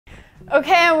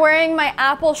Okay, I'm wearing my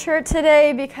Apple shirt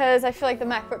today because I feel like the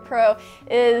MacBook Pro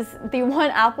is the one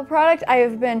Apple product I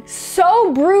have been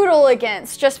so brutal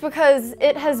against just because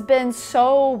it has been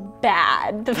so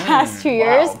bad the past 2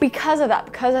 years. Wow. Because of that,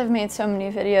 because I've made so many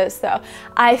videos though,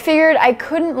 I figured I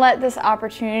couldn't let this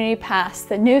opportunity pass,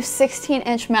 the new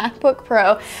 16-inch MacBook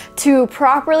Pro, to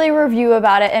properly review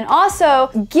about it and also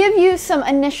give you some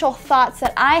initial thoughts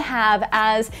that I have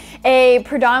as a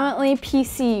predominantly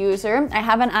PC user. I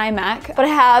have an iMac, but I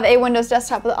have a Windows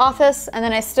desktop at the office, and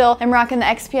then I still am rocking the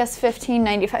XPS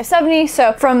 159570.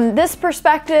 So from this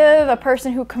perspective, a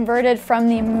person who converted from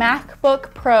the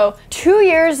MacBook Pro 2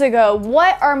 years ago,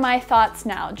 what are my thoughts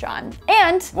now, John?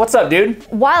 And what's up, dude?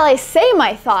 While I say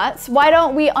my thoughts, why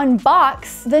don't we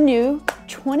unbox the new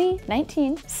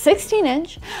 2019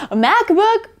 16-inch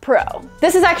MacBook Pro.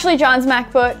 This is actually John's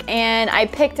MacBook, and I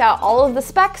picked out all of the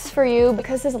specs for you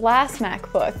because his last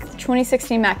MacBook,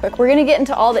 2016 MacBook, we're gonna get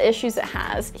into all the issues it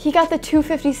has. He got the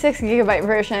 256 gigabyte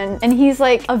version, and he's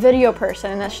like a video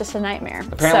person, and that's just a nightmare.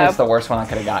 Apparently it's the worst one I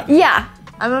could have gotten. Yeah.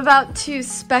 I'm about to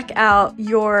spec out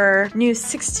your new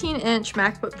 16-inch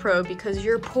MacBook Pro because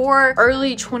your poor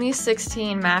early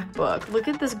 2016 MacBook, look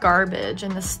at this garbage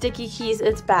and the sticky keys,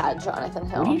 it's bad, Jonathan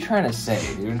Hill. What are you trying to say,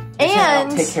 dude? And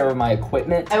take care of my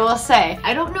equipment? I will say,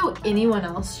 I don't know anyone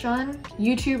else, John,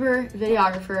 YouTuber,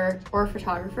 videographer, or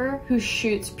photographer who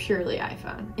shoots purely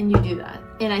iPhone, and you do that.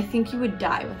 And I think you would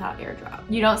die without AirDrop.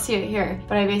 You don't see it here,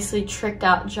 but I basically tricked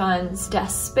out John's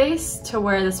desk space to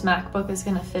where this MacBook is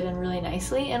gonna fit in really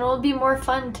nicely, and it'll be more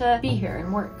fun to be here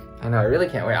and work. I know, I really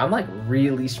can't wait. I'm like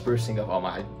really sprucing up all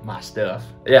my stuff.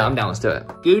 Yeah, I'm down, let's do it.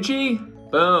 Gucci,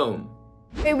 boom.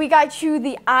 Okay, we got you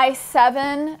the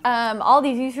i7. All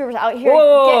these YouTubers out here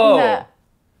Whoa. getting the...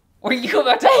 Were you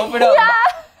about to open up? Yeah.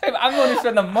 I'm going to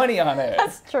spend the money on it.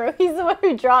 That's true. He's the one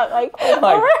who dropped like oh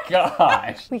my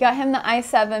gosh. We got him the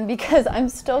i7 because I'm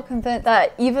still convinced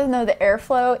that even though the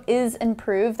airflow is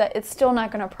improved, that it's still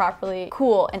not going to properly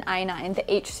cool an i9,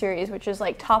 the H series, which is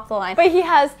like top of the line. But he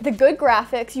has the good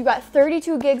graphics. You got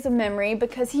 32 gigs of memory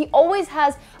because he always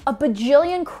has a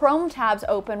bajillion Chrome tabs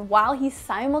open while he's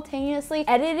simultaneously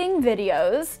editing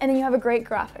videos. And then you have a great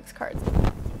graphics card.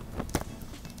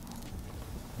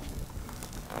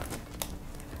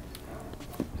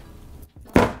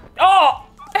 Oh!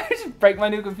 I just break my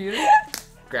new computer.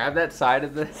 Grab that side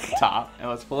of the top and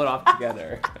let's pull it off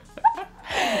together.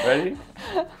 Ready?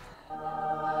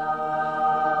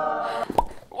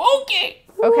 Okay.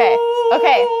 Okay,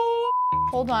 okay.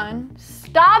 Hold on.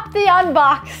 Stop the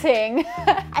unboxing.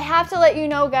 I have to let you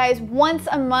know, guys, once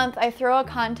a month I throw a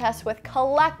contest with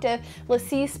Collective,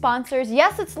 LaCie sponsors.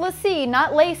 Yes, it's LaCie,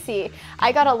 not Lacey.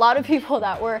 I got a lot of people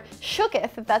that were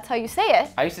shooketh, if that's how you say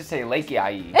it. I used to say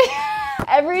Lakey.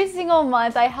 Every single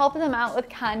month I help them out with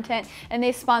content, and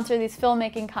they sponsor these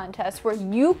filmmaking contests where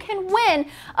you can win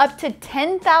up to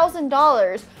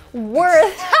 $10,000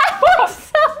 worth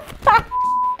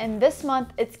And this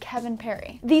month, it's Kevin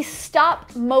Perry, the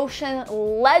stop motion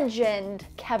legend,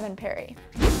 Kevin Perry.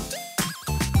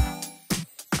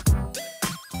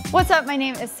 What's up? My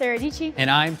name is Sara Dietschy.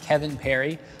 And I'm Kevin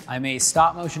Perry. I'm a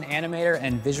stop motion animator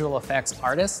and visual effects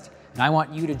artist, and I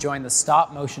want you to join the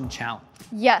Stop Motion Challenge.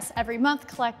 Yes, every month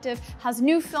Collective has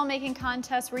new filmmaking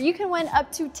contests where you can win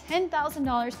up to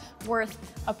 $10,000 worth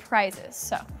of prizes.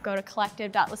 So go to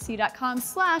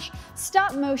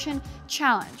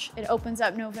collective.lacie.com/stop-motion-challenge. It opens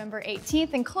up November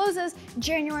 18th and closes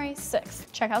January 6th.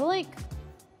 Check out the link.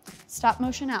 Stop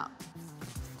motion out.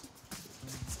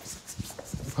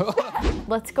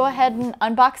 Let's go ahead and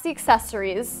unbox the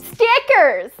accessories.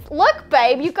 Stickers! Look,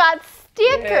 babe, you got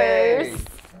stickers. Yay.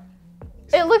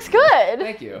 It looks good.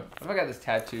 Thank you. If I got this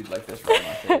tattooed like this right on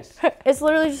my face. It's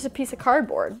literally just a piece of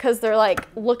cardboard because they're like,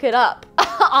 look it up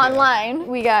online.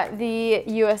 We got the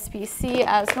USB-C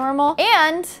as normal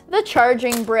and the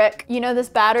charging brick. You know, this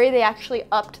battery, they actually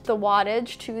upped the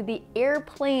wattage to the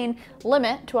airplane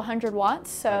limit to 100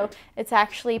 watts. So it's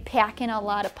actually packing a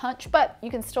lot of punch, but you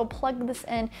can still plug this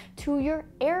in to your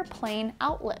airplane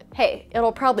outlet. Hey,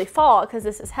 it'll probably fall because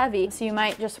this is heavy. So you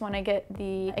might just want to get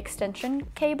the extension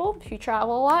cable if you travel a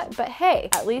lot, but hey,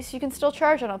 at least you can still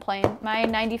charge on a plane. My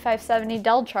 9570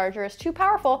 Dell charger is too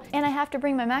powerful, and I have to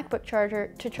bring my MacBook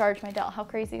charger to charge my Dell. How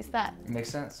crazy is that? It makes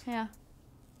sense. Yeah.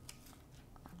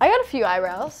 I got a few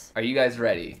eyebrows. Are you guys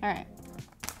ready? All right.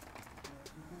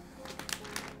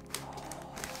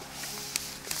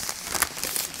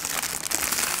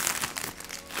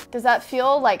 Does that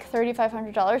feel like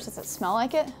 $3,500? Does it smell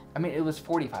like it? I mean, it was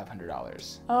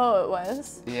 $4,500. Oh, it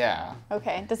was? Yeah.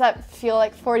 Okay, does that feel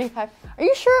like 45? Are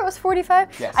you sure it was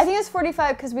 45? Yes. I think it's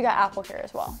 45 because we got Apple Care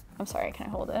as well. I'm sorry, can I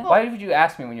hold it? Why did you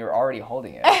ask me when you were already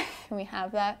holding it? Can we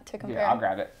have that to compare? Here, I'll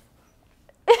grab it.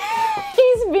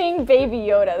 He's being Baby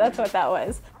Yoda, that's what that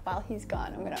was. While he's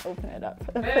gone, I'm gonna open it up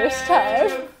for the first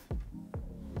time.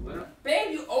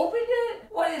 Babe, you opened it?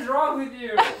 What is wrong with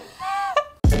you?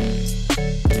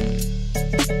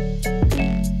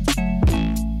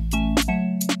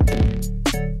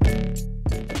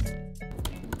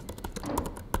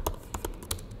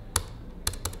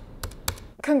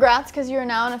 Congrats, because you're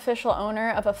now an official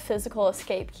owner of a physical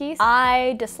escape key.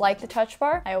 I dislike the touch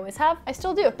bar. I always have. I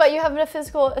still do. But you have a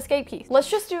physical escape key. Let's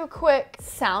just do a quick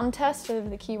sound test of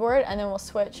the keyboard, and then we'll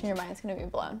switch, and your mind's gonna be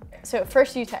blown. So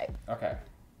first you type. Okay.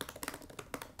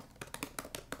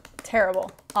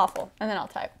 Terrible. Awful. And then I'll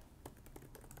type.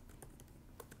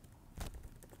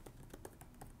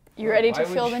 You ready to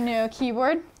feel the new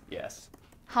keyboard? Yes.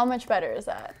 How much better is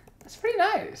that? That's pretty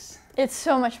nice. It's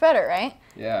so much better, right?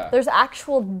 Yeah. There's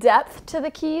actual depth to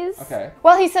the keys. Okay.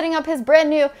 While he's setting up his brand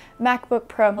new MacBook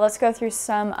Pro, let's go through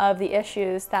some of the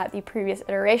issues that the previous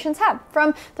iterations had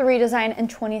from the redesign in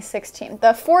 2016.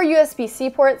 The 4 USB-C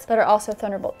ports that are also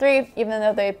Thunderbolt 3, even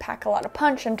though they pack a lot of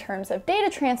punch in terms of data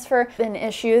transfer, an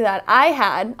issue that I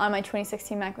had on my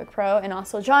 2016 MacBook Pro and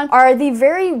also John, are the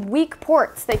very weak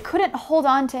ports. They couldn't hold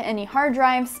on to any hard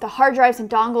drives. The hard drives and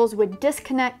dongles would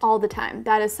disconnect all the time.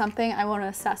 That is something I want to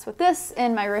assess with this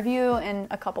in my review in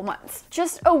a couple months.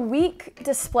 Just a weak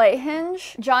display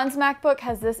hinge. John's MacBook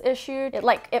has this issue.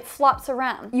 It flops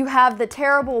around. You have the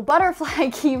terrible butterfly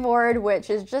keyboard, which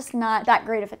is just not that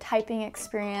great of a typing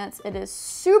experience. It is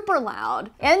super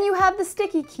loud. And you have the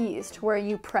sticky keys to where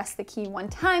you press the key one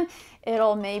time,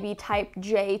 it'll maybe type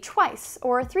J twice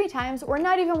or 3 times or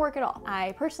not even work at all.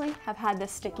 I personally have had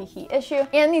this sticky key issue,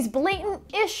 and these blatant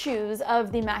issues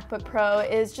of the MacBook Pro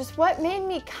is just what made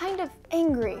me kind of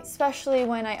angry, especially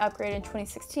when I upgraded in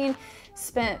 2016,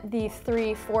 spent the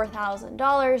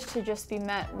 $3,000–$4,000 to just be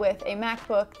met with a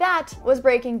MacBook that was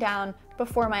breaking down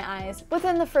before my eyes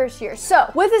within the first year.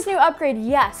 So with this new upgrade,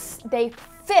 yes, they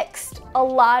fixed a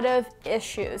lot of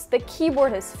issues. The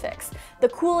keyboard is fixed. The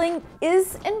cooling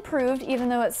is improved, even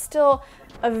though it's still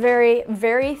a very,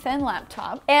 very thin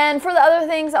laptop. And for the other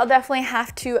things, I'll definitely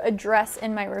have to address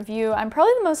in my review. I'm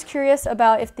probably the most curious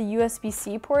about if the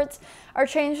USB-C ports are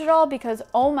changed at all, because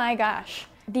oh my gosh,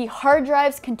 the hard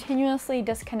drives continuously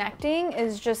disconnecting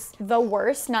is just the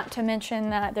worst, not to mention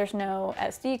that there's no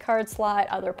SD card slot,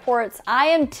 other ports. I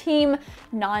am team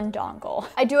non-dongle.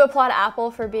 I do applaud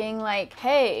Apple for being like,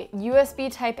 hey,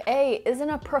 USB Type A isn't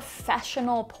a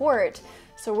professional port,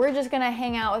 so we're just gonna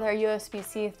hang out with our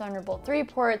USB-C Thunderbolt 3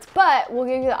 ports, but we'll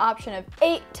give you the option of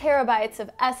 8 terabytes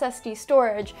of SSD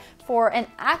storage for an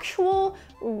actual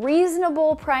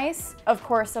reasonable price. Of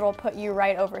course, it'll put you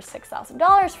right over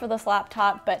 $6,000 for this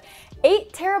laptop, but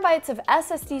 8 terabytes of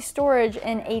SSD storage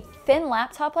in a thin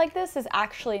laptop like this is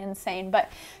actually insane. But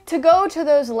to go to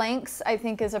those lengths, I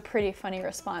think is a pretty funny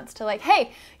response to like,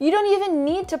 hey, you don't even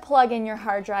need to plug in your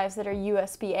hard drives that are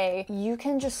USB-A. You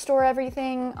can just store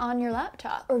everything on your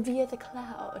laptop or via the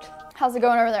cloud. How's it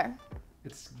going over there?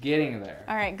 It's getting there.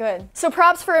 All right, good. So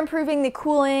props for improving the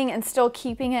cooling and still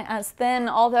keeping it as thin,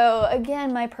 although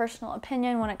again, my personal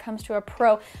opinion when it comes to a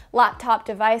pro laptop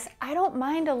device, I don't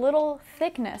mind a little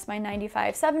thickness. My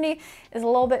 9570 is a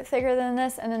little bit thicker than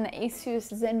this, and then the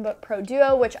Asus ZenBook Pro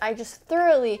Duo, which I just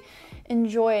thoroughly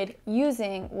enjoyed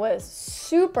using, was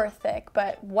super thick,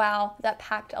 but wow, that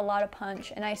packed a lot of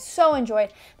punch, and I so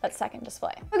enjoyed that second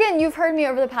display. Again, you've heard me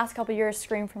over the past couple years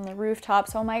scream from the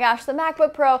rooftops, oh my gosh, the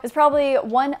MacBook Pro is probably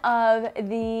one of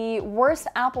the worst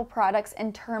Apple products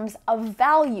in terms of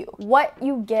value, what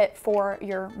you get for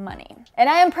your money. And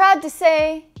I am proud to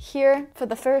say here for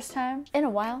the first time in a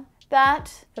while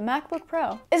that the MacBook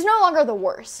Pro is no longer the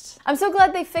worst. I'm so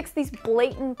glad they fixed these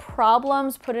blatant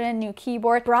problems, put in a new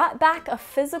keyboard, brought back a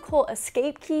physical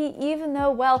escape key, even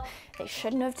though, well, they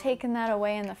shouldn't have taken that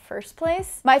away in the first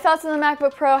place. My thoughts on the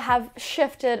MacBook Pro have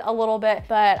shifted a little bit,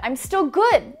 but I'm still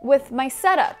good with my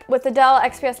setup with the Dell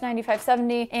XPS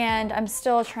 9570, and I'm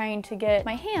still trying to get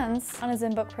my hands on a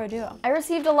ZenBook Pro Duo. I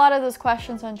received a lot of those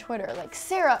questions on Twitter, like,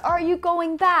 Sarah, are you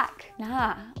going back?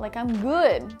 Nah, like I'm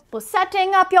good. Well,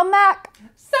 setting up your Mac.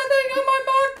 Setting up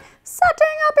my Mac.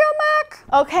 Setting up your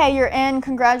Mac. Okay, you're in.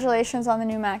 Congratulations on the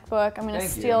new MacBook. I'm gonna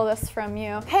Thank steal you. this from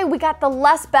you. Okay, we got the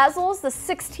less bezels, the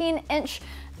 16-inch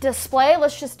display.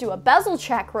 Let's just do a bezel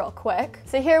check real quick.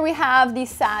 So here we have the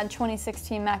sad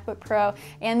 2016 MacBook Pro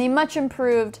and the much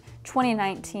improved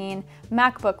 2019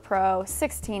 MacBook Pro,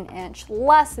 16-inch,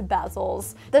 less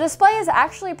bezels. The display is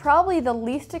actually probably the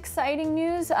least exciting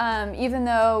news, even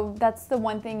though that's the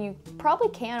one thing you probably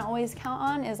can't always count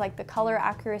on is like the color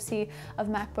accuracy of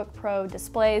MacBook Pro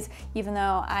displays, even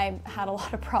though I had a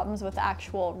lot of problems with the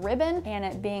actual ribbon and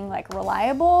it being like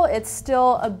reliable. It's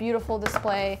still a beautiful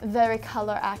display, very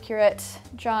color accurate.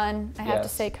 John, I have to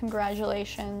say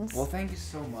congratulations. Well, thank you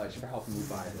so much for helping me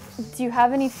buy this. Do you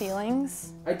have any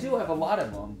feelings? I do have a lot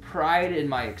of them. Pride in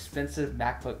my expensive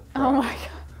MacBook Pro. Oh my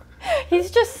God. He's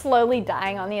just slowly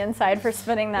dying on the inside for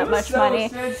spending that much money.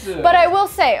 Expensive. But I will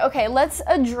say, okay, let's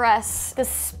address the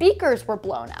speakers were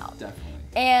blown out. Definitely.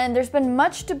 And there's been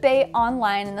much debate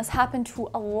online, and this happened to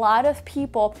a lot of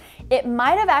people. It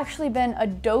might have actually been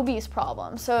Adobe's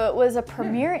problem. So it was a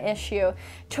Premiere issue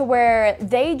to where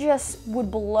they just would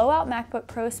blow out MacBook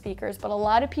Pro speakers. But a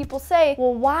lot of people say,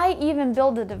 well, why even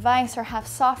build a device or have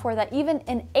software that even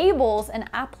enables an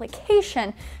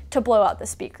application to blow out the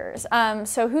speakers?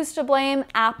 So who's to blame,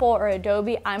 Apple or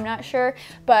Adobe? I'm not sure,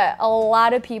 but a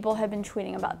lot of people have been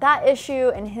tweeting about that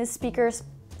issue and his speakers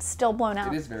still blown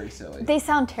out. It is very silly. They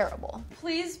sound terrible.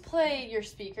 Please play your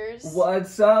speakers.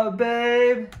 What's up,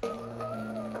 babe?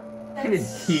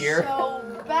 That's Here.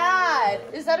 so bad.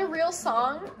 Is that a real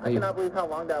song? I cannot believe how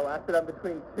long that lasted. I'm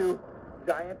between two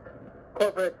giant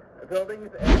corporate buildings.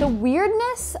 The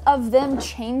weirdness of them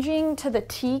changing to the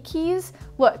T keys.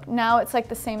 Look, now it's like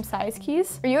the same size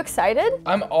keys. Are you excited?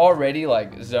 I'm already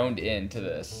like zoned into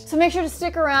this. So make sure to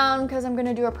stick around because I'm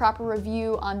gonna do a proper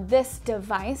review on this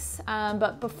device.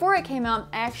 But before it came out,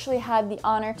 I actually had the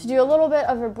honor to do a little bit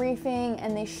of a briefing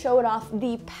and they showed off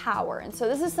the power. And so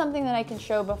this is something that I can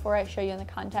show before I show you in the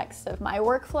context of my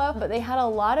workflow, but they had a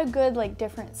lot of good like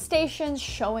different stations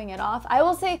showing it off. I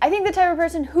will say, I think the type of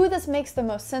person who this makes the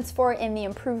most sense for and the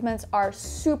improvements are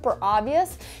super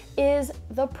obvious is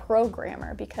the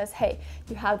programmer, because hey,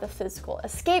 you have the physical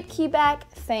escape key back,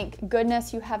 thank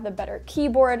goodness you have the better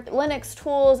keyboard, Linux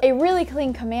tools, a really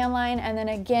clean command line, and then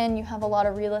again you have a lot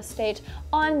of real estate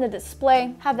on the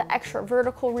display, have the extra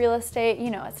vertical real estate, you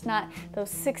know, it's not those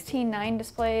 16:9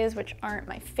 displays which aren't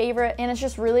my favorite, and it's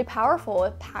just really powerful.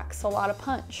 It packs a lot of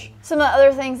punch. Some of the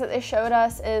other things that they showed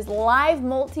us is live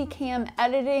multicam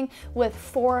editing with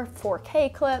 4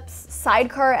 4K clips,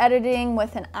 sidecar editing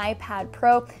with an iPad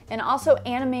Pro, and also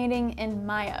animating in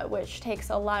Maya, which takes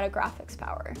a lot of graphics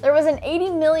power. There was an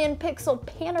 80 million pixel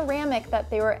panoramic that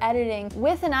they were editing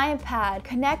with an iPad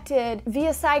connected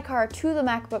via sidecar to the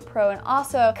MacBook Pro and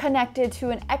also connected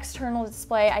to an external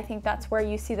display. I think that's where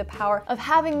you see the power of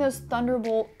having those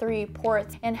Thunderbolt 3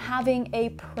 ports and having a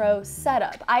Pro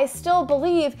setup. I still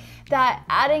believe that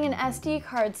adding an SD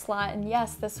card slot, and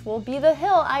yes, this will be the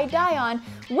hill I die on,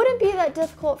 wouldn't be that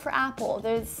difficult for Apple.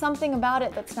 There's something about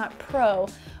it that's not Pro,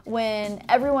 when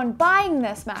everyone buying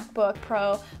this MacBook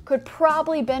Pro could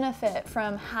probably benefit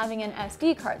from having an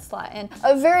SD card slot. And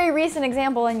a very recent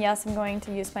example, and yes, I'm going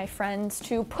to use my friends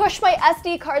to push my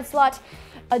SD card slot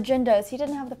agendas. He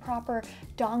didn't have the proper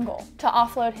dongle to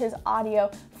offload his audio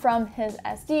from his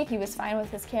SD. He was fine with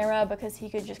his camera because he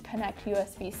could just connect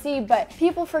USB-C, but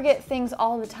people forget things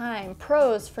all the time.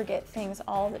 Pros forget things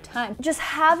all the time. Just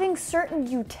having certain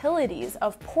utilities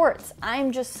of ports,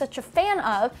 I'm just such a fan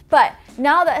of, but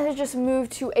now that has just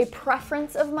moved to a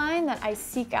preference of mine that I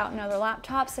seek out in other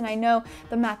laptops, and I know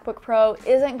the MacBook Pro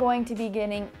isn't going to be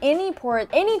getting any port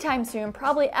anytime soon,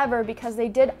 probably ever, because they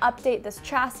did update this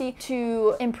chassis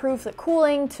to improve the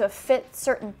cooling, to fit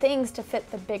certain things, to fit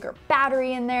the bigger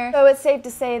battery in there. So it's safe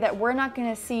to say that we're not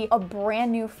gonna see a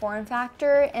brand new form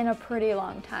factor in a pretty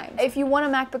long time. If you want a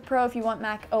MacBook Pro, if you want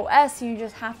Mac OS, you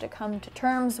just have to come to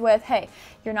terms with, hey,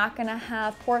 you're not gonna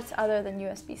have ports other than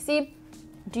USB-C.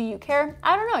 Do you care?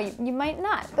 I don't know, you might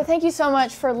not. But thank you so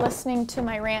much for listening to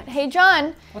my rant. Hey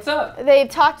John. What's up? They've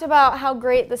talked about how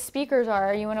great the speakers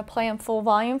are. You wanna play them full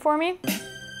volume for me?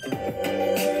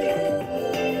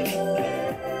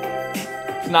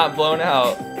 It's not blown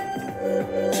out.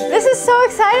 This is so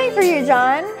exciting for you,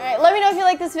 John. All right, let me know if you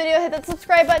like this video. Hit that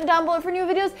subscribe button down below for new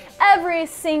videos every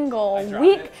single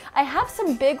week. I have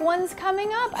some big ones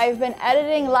coming up. I've been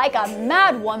editing like a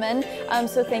mad woman,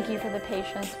 so thank you for the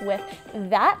patience with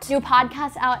that. New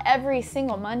podcasts out every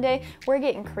single Monday. We're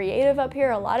getting creative up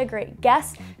here, a lot of great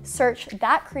guests. Search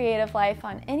That Creative Life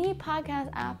on any podcast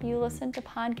app you listen to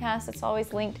podcasts. It's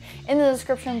always linked in the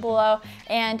description below.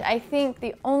 And I think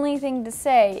the only thing to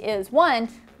say is, one,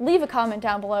 leave a comment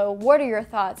down below. What are your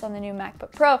thoughts on the new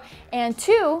MacBook Pro? And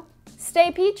two,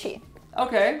 stay peachy.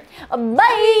 Okay.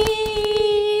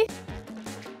 Bye!